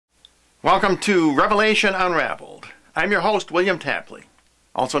Welcome to Revelation Unraveled. I'm your host, William Tapley,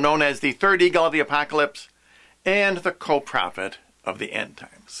 also known as the third eagle of the apocalypse and the co-prophet of the end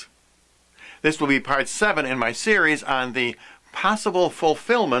times. This will be part 7 in my series on the possible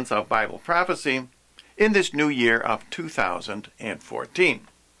fulfillments of Bible prophecy in this new year of 2014.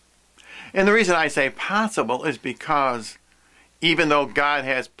 And the reason I say possible is because even though God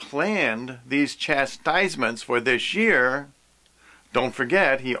has planned these chastisements for this year, don't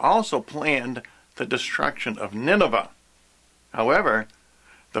forget, he also planned the destruction of Nineveh. However,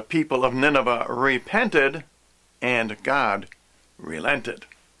 the people of Nineveh repented, and God relented.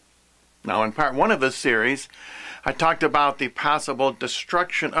 Now, in part 1 of this series, I talked about the possible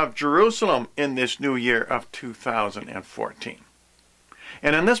destruction of Jerusalem in this new year of 2014.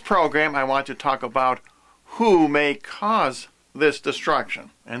 And in this program, I want to talk about who may cause this destruction.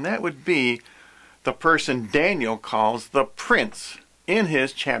 And that would be the person Daniel calls the prince in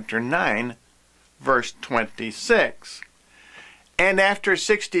his chapter 9, verse 26. And after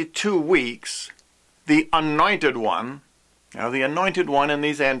 62 weeks, the anointed one, now the anointed one in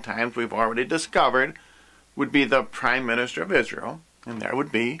these end times we've already discovered would be the prime minister of Israel, and that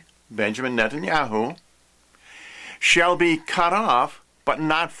would be Benjamin Netanyahu, shall be cut off, but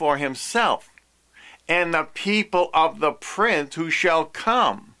not for himself. And the people of the prince who shall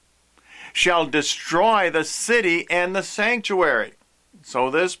come shall destroy the city and the sanctuary.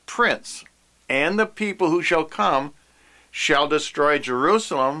 So this prince and the people who shall come shall destroy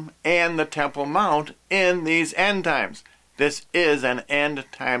Jerusalem and the Temple Mount in these end times. This is an end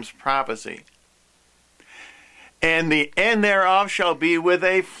times prophecy. And the end thereof shall be with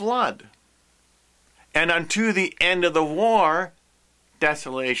a flood. And unto the end of the war,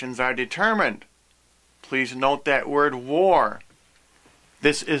 desolations are determined. Please note that word war.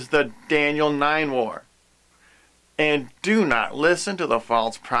 This is the Daniel 9 war. And do not listen to the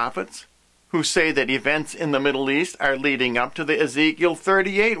false prophets who say that events in the Middle East are leading up to the Ezekiel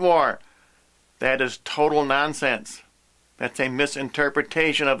 38 war. That is total nonsense. That's a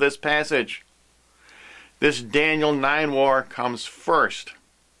misinterpretation of this passage. This Daniel 9 war comes first.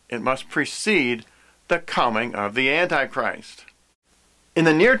 It must precede the coming of the Antichrist. In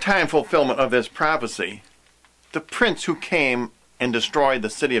the near time fulfillment of this prophecy, the prince who came and destroyed the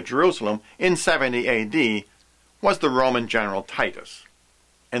city of Jerusalem in 70 AD was the Roman general Titus,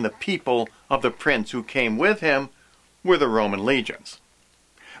 and the people of the prince who came with him were the Roman legions.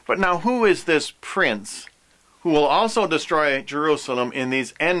 But now who is this prince who will also destroy Jerusalem in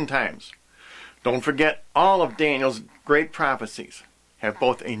these end times? Don't forget, all of Daniel's great prophecies have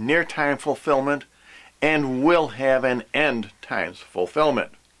both a near time fulfillment and will have an end times fulfillment.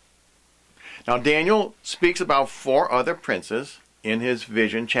 Now Daniel speaks about 4 other princes in his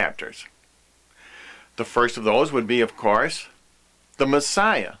vision chapters. The first of those would be, of course, the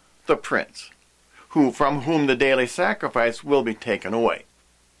Messiah, the prince, from whom the daily sacrifice will be taken away.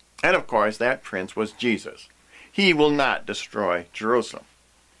 And of course, that prince was Jesus. He will not destroy Jerusalem.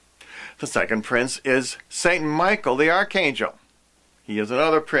 The second prince is Saint Michael the archangel. He is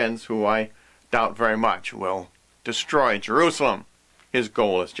another prince who I doubt very much will destroy Jerusalem. His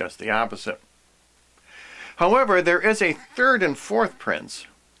goal is just the opposite. However, there is a third and fourth prince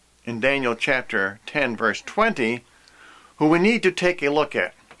in Daniel chapter 10, verse 20, who we need to take a look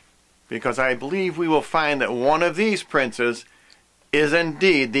at, because I believe we will find that one of these princes is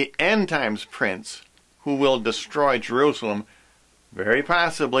indeed the end times prince who will destroy Jerusalem, very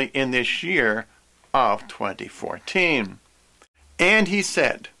possibly in this year of 2014. And he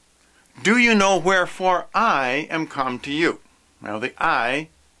said, "Do you know wherefore I am come to you?" Now the I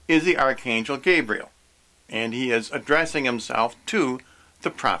is the archangel Gabriel, and he is addressing himself to the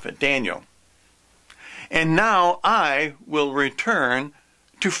prophet Daniel. "And now I will return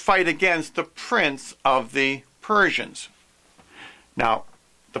to fight against the prince of the Persians." Now,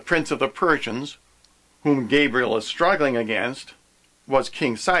 the prince of the Persians, whom Gabriel is struggling against, was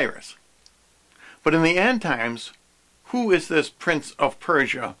King Cyrus. But in the end times, who is this prince of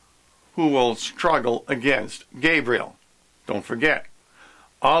Persia who will struggle against Gabriel? Don't forget,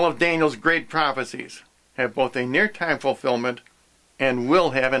 all of Daniel's great prophecies have both a near-time fulfillment and will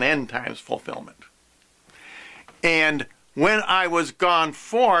have an end-times fulfillment. "And when I was gone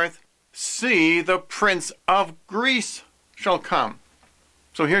forth, see, the prince of Greece shall come."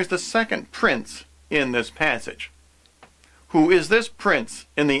 So here's the second prince in this passage. Who is this prince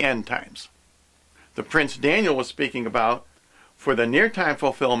in the end times? The prince Daniel was speaking about for the near-time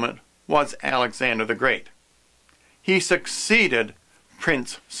fulfillment was Alexander the Great. He succeeded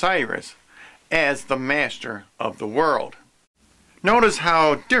Prince Cyrus as the master of the world. Notice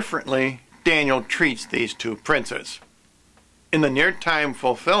how differently Daniel treats these two princes. In the near-time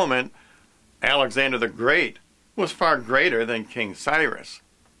fulfillment, Alexander the Great was far greater than King Cyrus.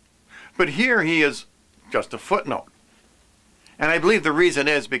 But here he is just a footnote. And I believe the reason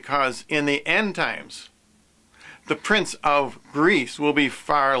is because in the end times, the Prince of Greece will be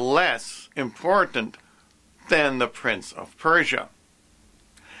far less important than the Prince of Persia.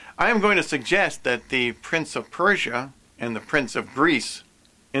 I am going to suggest that the Prince of Persia and the Prince of Greece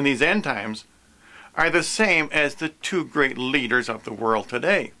in these end times are the same as the two great leaders of the world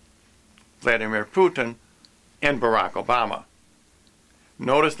today, Vladimir Putin and Barack Obama.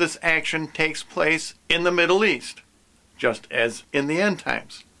 Notice this action takes place in the Middle East, just as in the end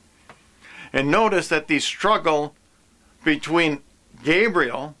times. And notice that the struggle between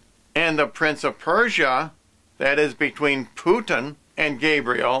Gabriel and the Prince of Persia, that is between Putin and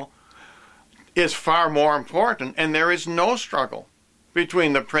Gabriel, is far more important, and there is no struggle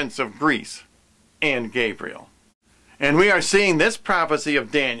between the Prince of Greece and Gabriel. And we are seeing this prophecy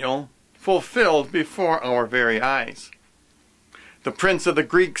of Daniel fulfilled before our very eyes. The Prince of the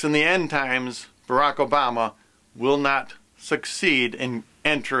Greeks in the end times, Barack Obama, will not succeed in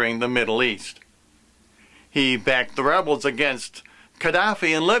entering the Middle East. He backed the rebels against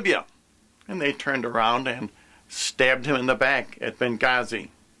Gaddafi in Libya, and they turned around and stabbed him in the back at Benghazi.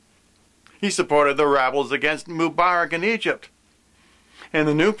 He supported the rebels against Mubarak in Egypt. And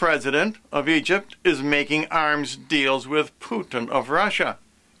the new president of Egypt is making arms deals with Putin of Russia.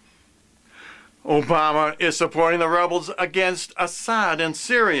 Obama is supporting the rebels against Assad in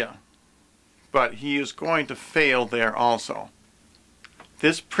Syria. But he is going to fail there also.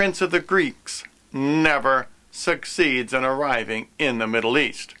 This Prince of the Greeks never succeeds in arriving in the Middle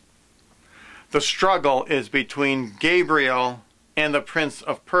East. The struggle is between Gabriel and the Prince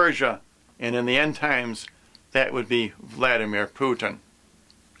of Persia, and in the end times, that would be Vladimir Putin.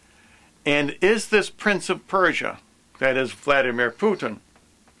 And is this Prince of Persia, that is Vladimir Putin,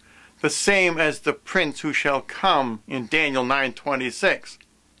 the same as the prince who shall come in Daniel 9:26,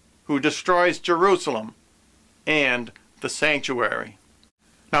 who destroys Jerusalem and the sanctuary?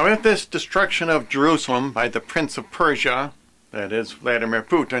 Now, if this destruction of Jerusalem by the Prince of Persia, that is Vladimir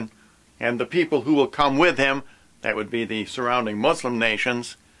Putin, and the people who will come with him, that would be the surrounding Muslim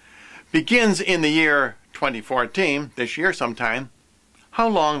nations, begins in the year 2014, this year sometime, how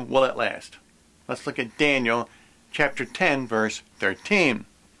long will it last? Let's look at Daniel chapter 10, verse 13.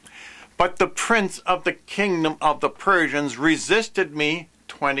 But the prince of the kingdom of the Persians resisted me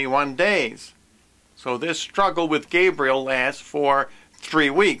 21 days. So this struggle with Gabriel lasts for 3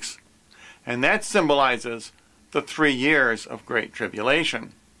 weeks. And that symbolizes the 3 years of great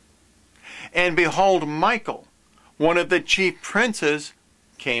tribulation. And behold, Michael, one of the chief princes,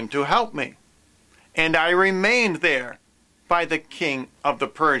 came to help me. And I remained there by the king of the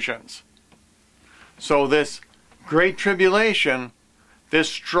Persians. So this great tribulation, this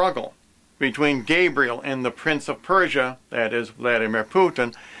struggle between Gabriel and the Prince of Persia, that is Vladimir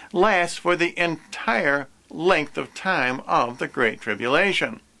Putin, lasts for the entire length of time of the Great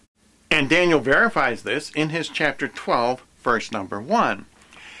Tribulation. And Daniel verifies this in his chapter 12, verse number 1.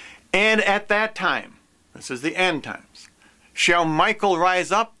 And at that time, this is the end times, shall Michael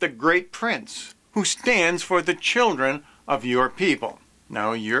rise up, the great prince, who stands for the children of your people.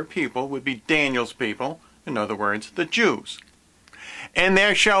 Now, your people would be Daniel's people, in other words, the Jews. And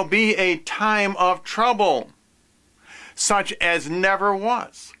there shall be a time of trouble, such as never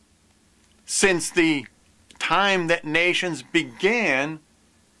was, since the time that nations began,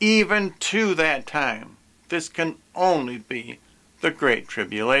 even to that time. This can only be the Great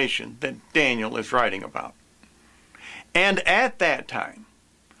Tribulation that Daniel is writing about. And at that time,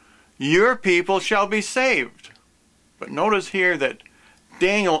 your people shall be saved. But notice here that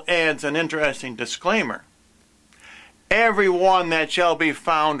Daniel adds an interesting disclaimer. Every one that shall be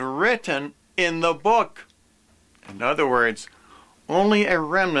found written in the book. In other words, only a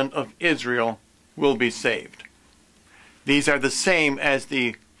remnant of Israel will be saved. These are the same as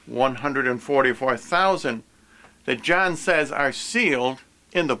the 144,000 that John says are sealed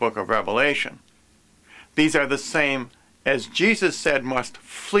in the book of Revelation. These are the same as Jesus said must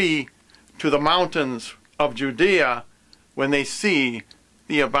flee to the mountains of Judea when they see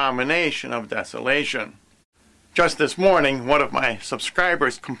the abomination of desolation. Just this morning, one of my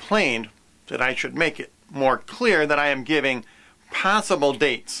subscribers complained that I should make it more clear that I am giving possible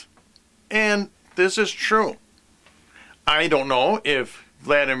dates. And this is true. I don't know if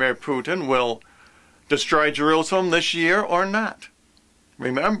Vladimir Putin will destroy Jerusalem this year or not.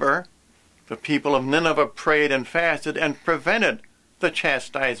 Remember, the people of Nineveh prayed and fasted and prevented the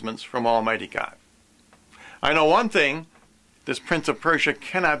chastisements from Almighty God. I know one thing, this Prince of Persia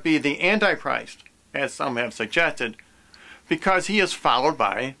cannot be the Antichrist, as some have suggested, because he is followed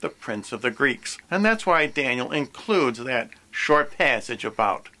by the Prince of the Greeks. And that's why Daniel includes that short passage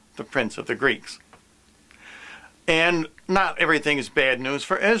about the Prince of the Greeks. And not everything is bad news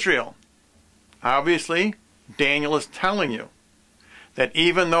for Israel. Obviously, Daniel is telling you that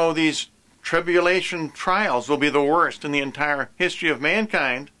even though these tribulation trials will be the worst in the entire history of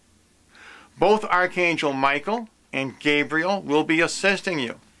mankind, both Archangel Michael and Gabriel will be assisting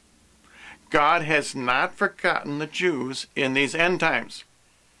you. God has not forgotten the Jews in these end times.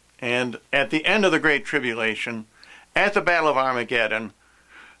 And at the end of the Great Tribulation, at the Battle of Armageddon,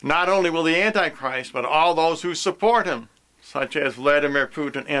 not only will the Antichrist, but all those who support him, such as Vladimir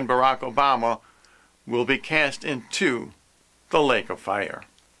Putin and Barack Obama, will be cast into the lake of fire.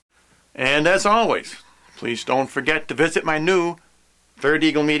 And as always, please don't forget to visit my new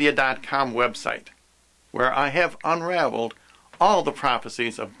ThirdEagleMedia.com website, where I have unraveled all the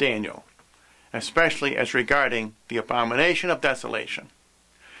prophecies of Daniel, especially as regarding the abomination of desolation.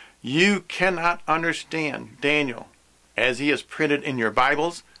 You cannot understand Daniel as he is printed in your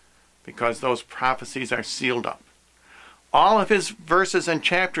Bibles because those prophecies are sealed up. All of his verses and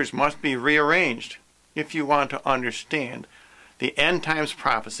chapters must be rearranged if you want to understand the end times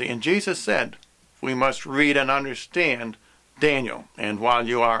prophecy. And Jesus said we must read and understand Daniel. And while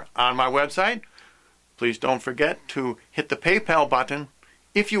you are on my website, please don't forget to hit the PayPal button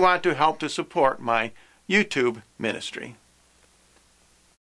if you want to help to support my YouTube ministry.